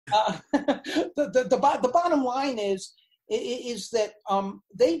The bottom line is that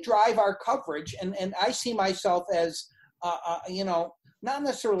they drive our coverage, and I see myself as not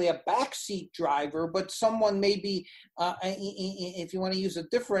necessarily a backseat driver, but someone maybe if you want to use a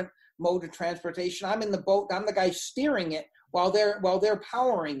different mode of transportation, I'm in the boat, I'm the guy steering it while they're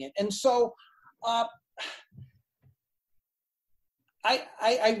powering it, and so.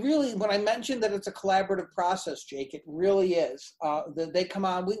 I really, when I mentioned that it's a collaborative process, Jake, it really is. They come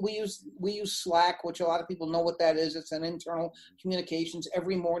on. We use Slack, which a lot of people know what that is. It's an internal communications.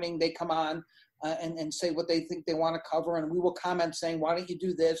 Every morning they come on and say what they think they want to cover, and we will comment saying, "Why don't you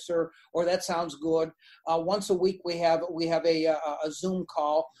do this?" or "That sounds good." Once a week we have a Zoom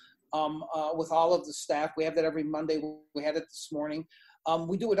call with all of the staff. We have that every Monday. We had it this morning.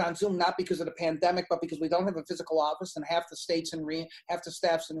 We do it on Zoom, not because of the pandemic, but because we don't have a physical office, and half the staff's in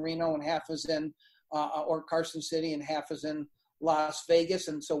Reno, and half is in or Carson City, and half is in Las Vegas.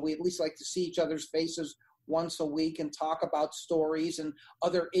 And so we at least like to see each other's faces once a week and talk about stories and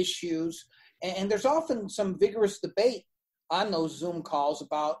other issues. And there's often some vigorous debate on those Zoom calls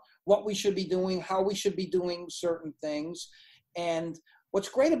about what we should be doing, how we should be doing certain things. And what's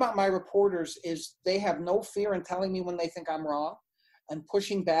great about my reporters is they have no fear in telling me when they think I'm wrong and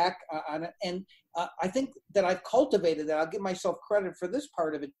pushing back on it. And I think that I've cultivated that. I'll give myself credit for this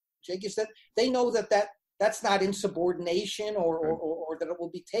part of it, Jake, is that they know that's not insubordination or that it will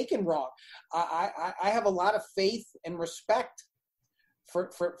be taken wrong. I have a lot of faith and respect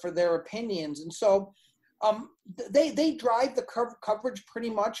for their opinions. And so they drive the coverage pretty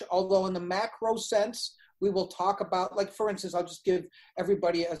much, although in the macro sense, we will talk about, like, for instance, I'll just give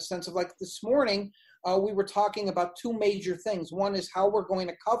everybody a sense of, like, this morning, we were talking about two major things. One is how we're going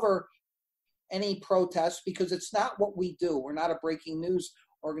to cover any protests, because it's not what we do. We're not a breaking news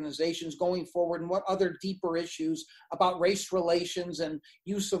organizations going forward, and what other deeper issues about race relations and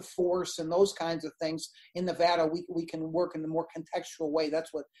use of force and those kinds of things in Nevada we can work in a more contextual way.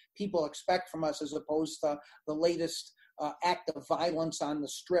 That's what people expect from us, as opposed to the latest act of violence on the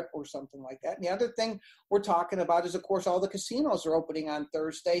Strip or something like that. And the other thing we're talking about is, of course, all the casinos are opening on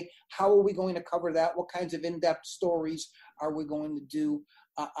Thursday. How are we going to cover that? What kinds of in-depth stories are we going to do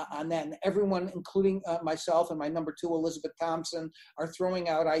on that? And everyone, including myself and my number two, Elizabeth Thompson, are throwing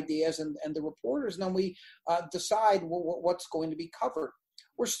out ideas, and the reporters, and then we decide what's going to be covered.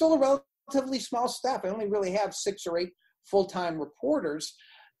 We're still a relatively small staff. I only really have 6 or 8 full-time reporters,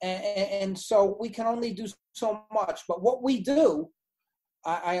 and so we can only do so much. But what we do,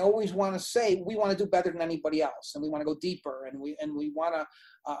 I always want to say, we want to do better than anybody else, and we want to go deeper, and we want to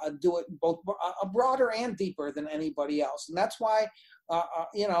do it both broader and deeper than anybody else. And that's why,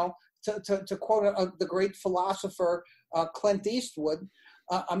 to quote the great philosopher Clint Eastwood,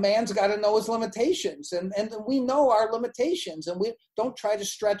 a man's got to know his limitations, and we know our limitations, and we don't try to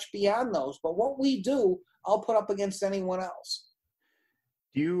stretch beyond those. But what we do, I'll put up against anyone else.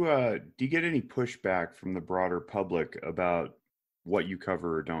 Do you get any pushback from the broader public about what you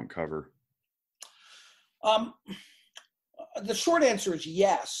cover or don't cover? The short answer is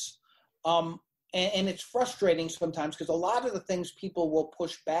yes. And it's frustrating sometimes, because a lot of the things people will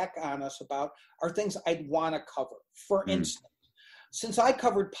push back on us about are things I'd want to cover. For instance, since I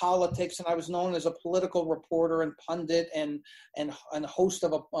covered politics and I was known as a political reporter and pundit and host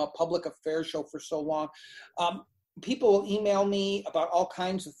of a public affairs show for so long, people will email me about all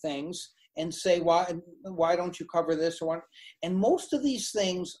kinds of things and say, why don't you cover this? And most of these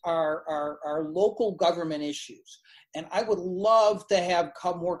things are local government issues. And I would love to have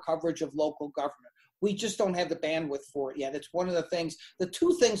more coverage of local government. We just don't have the bandwidth for it yet. It's one of the things. The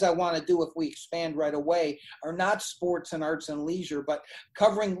two things I want to do if we expand right away are not sports and arts and leisure, but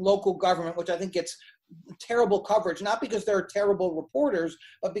covering local government, which I think gets terrible coverage, not because there are terrible reporters,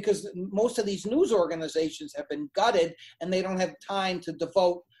 but because most of these news organizations have been gutted and they don't have time to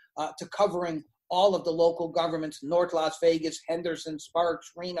devote to covering all of the local governments, North Las Vegas, Henderson,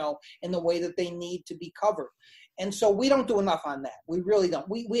 Sparks, Reno, in the way that they need to be covered. And so we don't do enough on that. We really don't.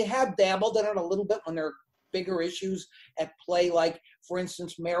 We have dabbled in it a little bit when there are bigger issues at play, like, for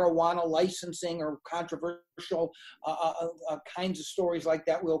instance, marijuana licensing or controversial kinds of stories like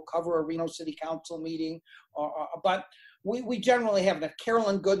that. We'll cover a Reno City Council meeting, but we generally haven't.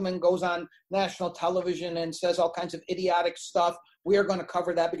 Carolyn Goodman goes on national television and says all kinds of idiotic stuff. We are going to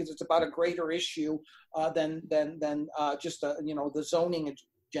cover that because it's about a greater issue than just the zoning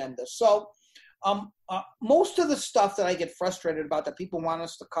agenda. So most of the stuff that I get frustrated about that people want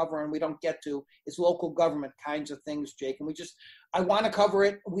us to cover and we don't get to is local government kinds of things, Jake. And I want to cover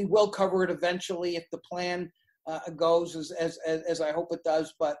it. We will cover it eventually if the plan goes as I hope it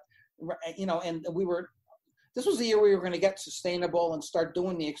does. But and this was the year we were going to get sustainable and start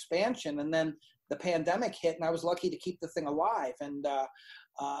doing the expansion. And then the pandemic hit, and I was lucky to keep the thing alive. And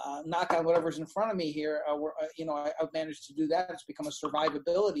knock on whatever's in front of me here, I've managed to do that. It's become a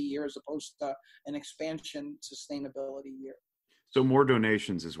survivability year as opposed to an expansion sustainability year. So more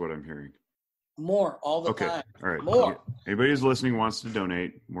donations is what I'm hearing. More all the okay. time. All right. More. Anybody who's listening wants to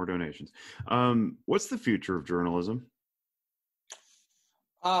donate, more donations. What's the future of journalism?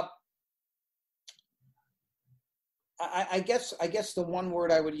 I guess the one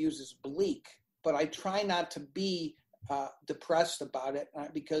word I would use is bleak, but I try not to be depressed about it,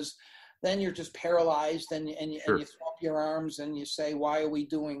 because then you're just paralyzed and you throw up your arms and you say, why are we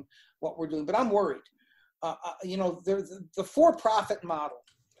doing what we're doing? But I'm worried. The for-profit model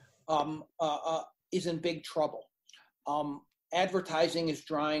is in big trouble. Advertising is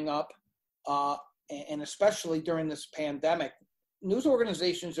drying up, and especially during this pandemic, news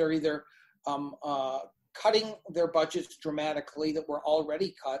organizations are either cutting their budgets dramatically that were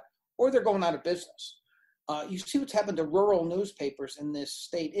already cut, or they're going out of business. You see what's happened to rural newspapers in this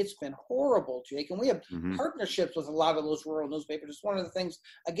state. It's been horrible, Jake. And we have partnerships with a lot of those rural newspapers. It's one of the things,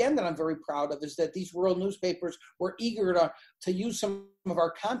 again, that I'm very proud of, is that these rural newspapers were eager to use some of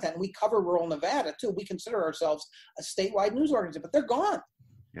our content. And we cover rural Nevada, too. We consider ourselves a statewide news organization, but they're gone.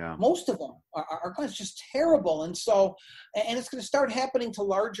 Yeah. Most of them are gone. It's just terrible. And so, and it's going to start happening to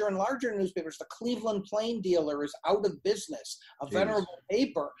larger and larger newspapers. The Cleveland Plain Dealer is out of business, a venerable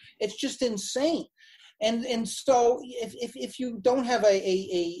paper. It's just insane. And so if you don't have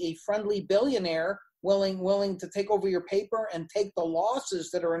a friendly billionaire willing to take over your paper and take the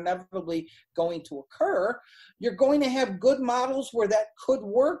losses that are inevitably going to occur, you're going to have good models where that could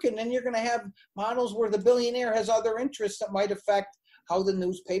work, and then you're going to have models where the billionaire has other interests that might affect how the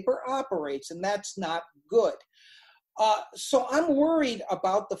newspaper operates, and that's not good. So I'm worried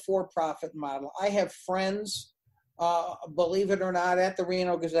about the for-profit model. I have friends, believe it or not, at the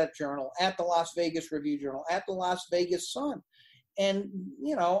Reno Gazette-Journal, at the Las Vegas Review-Journal, at the Las Vegas Sun. And,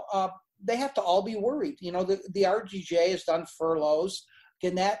 they have to all be worried. The RGJ has done furloughs.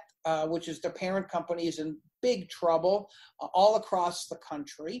 Gannett, which is the parent company, is in big trouble all across the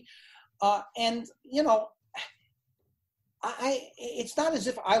country. It's not as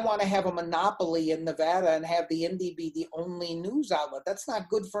if I want to have a monopoly in Nevada and have the Indy be the only news outlet. That's not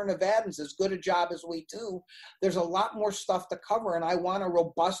good for Nevadans, as good a job as we do. There's a lot more stuff to cover, and I want a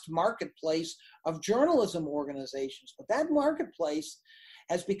robust marketplace of journalism organizations. But that marketplace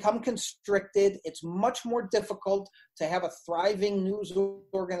has become constricted. It's much more difficult to have a thriving news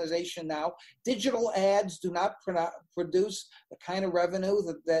organization now. Digital ads do not produce the kind of revenue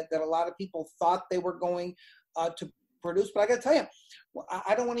that a lot of people thought they were going to produce. But I got to tell you,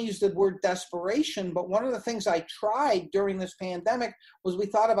 I don't want to use the word desperation, but one of the things I tried during this pandemic was we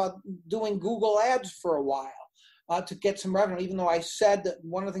thought about doing Google ads for a while to get some revenue, even though I said that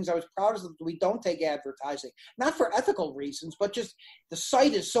one of the things I was proud of is that we don't take advertising, not for ethical reasons, but just the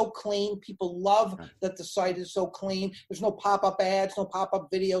site is so clean. People love that the site is so clean. There's no pop-up ads, no pop-up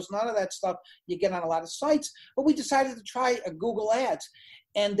videos, none of that stuff you get on a lot of sites. But we decided to try Google ads.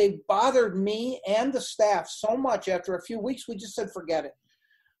 And they bothered me and the staff so much after a few weeks, we just said, forget it.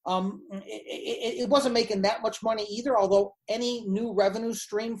 It wasn't making that much money either, although any new revenue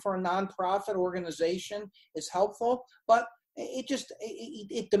stream for a nonprofit organization is helpful. But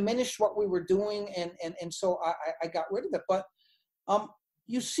it diminished what we were doing, and so I got rid of it. But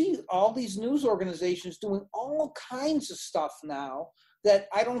you see all these news organizations doing all kinds of stuff now that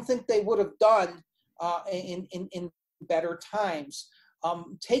I don't think they would have done in better times.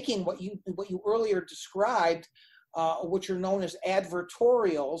 Taking what you earlier described, which are known as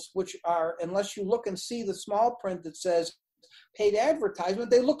advertorials, which are, unless you look and see the small print that says paid advertisement,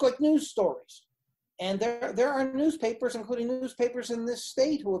 they look like news stories. And there are newspapers, including newspapers in this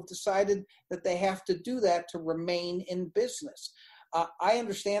state, who have decided that they have to do that to remain in business. I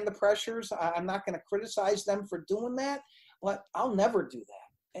understand the pressures. I'm not going to criticize them for doing that, but I'll never do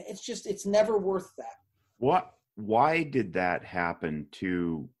that. It's never worth that. Why did that happen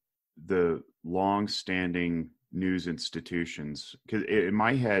to the long-standing news institutions? Because in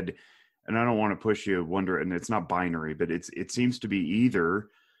my head, and I don't want to push you wonder, and it's not binary, but it seems to be either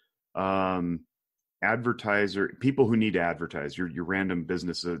people who need to advertise, your random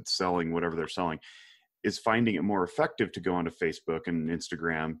business that's selling whatever they're selling, is finding it more effective to go onto Facebook and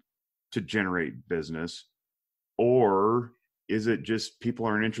Instagram to generate business, or is it just people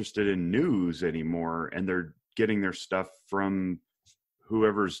aren't interested in news anymore and they're getting their stuff from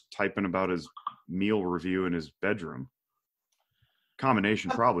whoever's typing about his meal review in his bedroom? Combination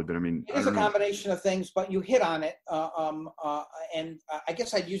probably, but I mean, it is a combination of things, but you hit on it. And I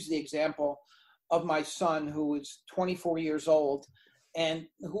guess I'd use the example of my son, who is 24 years old, and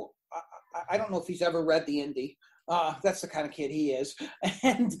who I don't know if he's ever read the Indy. That's the kind of kid he is.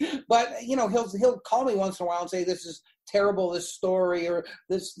 But he'll call me once in a while and say, "This is terrible, this story," or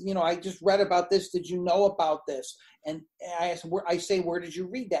 "This, I just read about this. Did you know about this?" And I say, "Where did you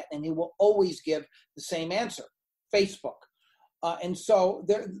read that?" And he will always give the same answer: Facebook. And so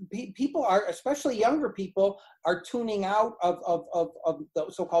people are, especially younger people, are tuning out of the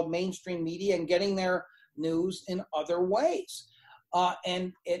so-called mainstream media and getting their news in other ways.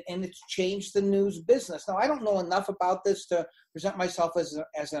 And it's changed the news business. Now, I don't know enough about this to present myself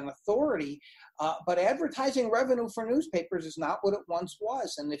as an authority, but advertising revenue for newspapers is not what it once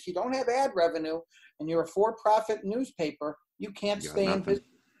was. And if you don't have ad revenue and you're a for-profit newspaper, you can't stay in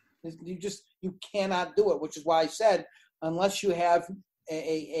business. You cannot do it, which is why I said, unless you have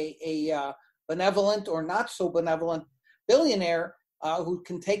a benevolent or not so benevolent billionaire who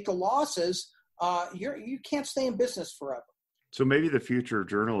can take the losses, you can't stay in business forever. So maybe the future of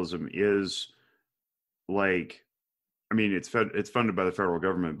journalism is like, I mean, it's funded by the federal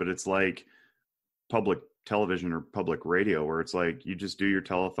government, but it's like public television or public radio, where it's like you just do your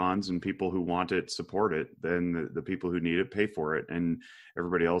telethons and people who want it support it. Then the people who need it pay for it, and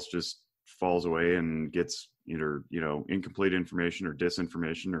everybody else just falls away and gets either incomplete information or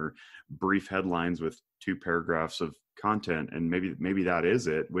disinformation or brief headlines with 2 paragraphs of content. And maybe that is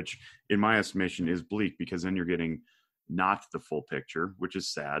it, which in my estimation is bleak, because then you're getting not the full picture, which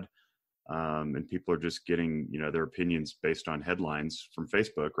is sad. And people are just getting, their opinions based on headlines from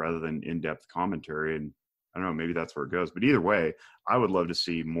Facebook rather than in-depth commentary. And I don't know, maybe that's where it goes. But either way, I would love to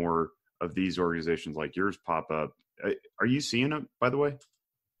see more of these organizations like yours pop up. Are you seeing it, by the way?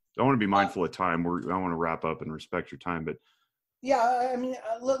 I want to be mindful of time. I want to wrap up and respect your time, but yeah, I mean,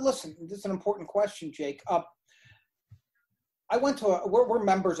 listen, this is an important question, Jake. I went to we're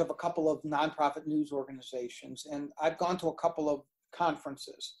members of a couple of nonprofit news organizations, and I've gone to a couple of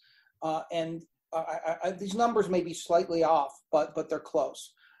conferences, and these numbers may be slightly off, but they're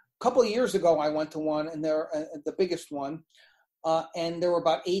close. A couple of years ago, I went to one, and they're the biggest one, and there were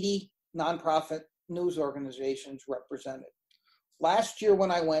about 80 nonprofit news organizations represented. Last year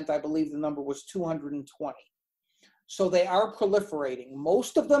when I went, I believe the number was 220. So they are proliferating.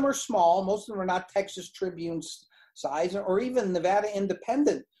 Most of them are small. Most of them are not Texas Tribune size or even Nevada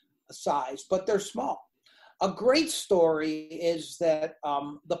Independent size, but they're small. A great story is that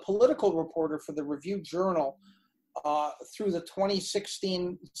the political reporter for the Review Journal through the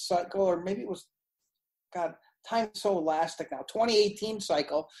 2016 cycle, or maybe it was, God, time's so elastic now, 2018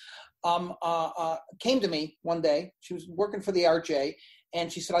 cycle, came to me one day. She was working for the RJ,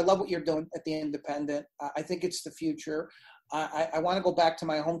 and she said, "I love what you're doing at the Independent. I think it's the future. I want to go back to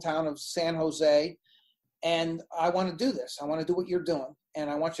my hometown of San Jose, and I want to do this. I want to do what you're doing,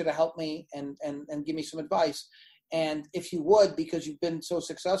 and I want you to help me and give me some advice. And if you would, because you've been so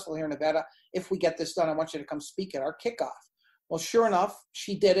successful here in Nevada, if we get this done, I want you to come speak at our kickoff." Well, sure enough,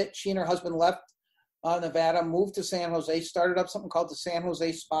 she did it. She and her husband left Nevada, moved to San Jose, started up something called the San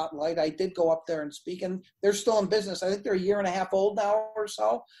Jose Spotlight. I did go up there and speak, and they're still in business. I think they're a year and a half old now or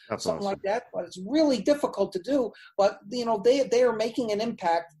so. That's something awesome. like that. But it's really difficult to do. But they are making an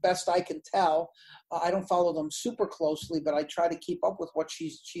impact, best I can tell. I don't follow them super closely, but I try to keep up with what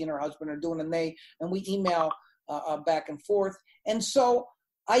she and her husband are doing, and we email back and forth. And so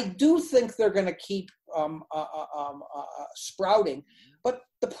I do think they're going to keep sprouting, but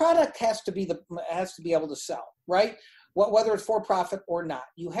the product has to be able to sell, right? Whether it's for profit or not,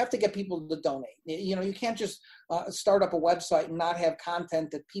 you have to get people to donate. You can't just start up a website and not have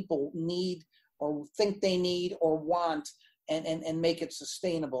content that people need or think they need or want, and make it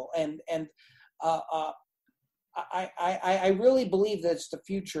sustainable. And I really believe that it's the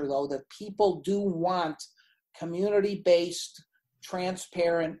future, though, that people do want community-based,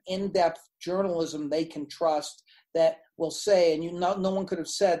 transparent, in-depth journalism they can trust, that will say, and no one could have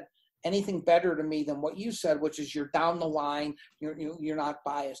said anything better to me than what you said, which is you're down the line, you're not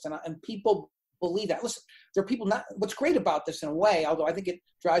biased, and people believe that. Listen, there are people not. What's great about this, in a way, although I think it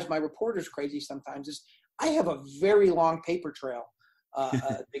drives my reporters crazy sometimes, is I have a very long paper trail,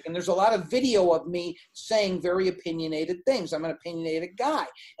 and there's a lot of video of me saying very opinionated things. I'm an opinionated guy,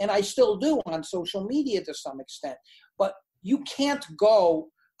 and I still do on social media to some extent, but you can't go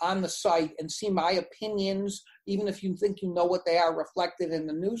on the site and see my opinions, even if you think you know what they are, reflected in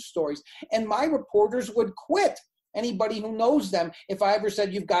the news stories. And my reporters would quit, anybody who knows them, if I ever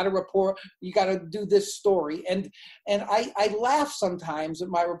said, you've got to report, you got to do this story. And I laugh sometimes at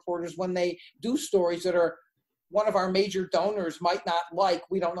my reporters when they do stories that are one of our major donors might not like.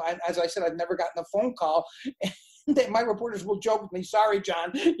 We don't know. As I said, I've never gotten a phone call. my reporters will joke with me, sorry,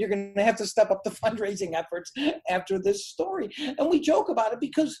 Jon, you're going to have to step up the fundraising efforts after this story. And we joke about it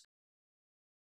because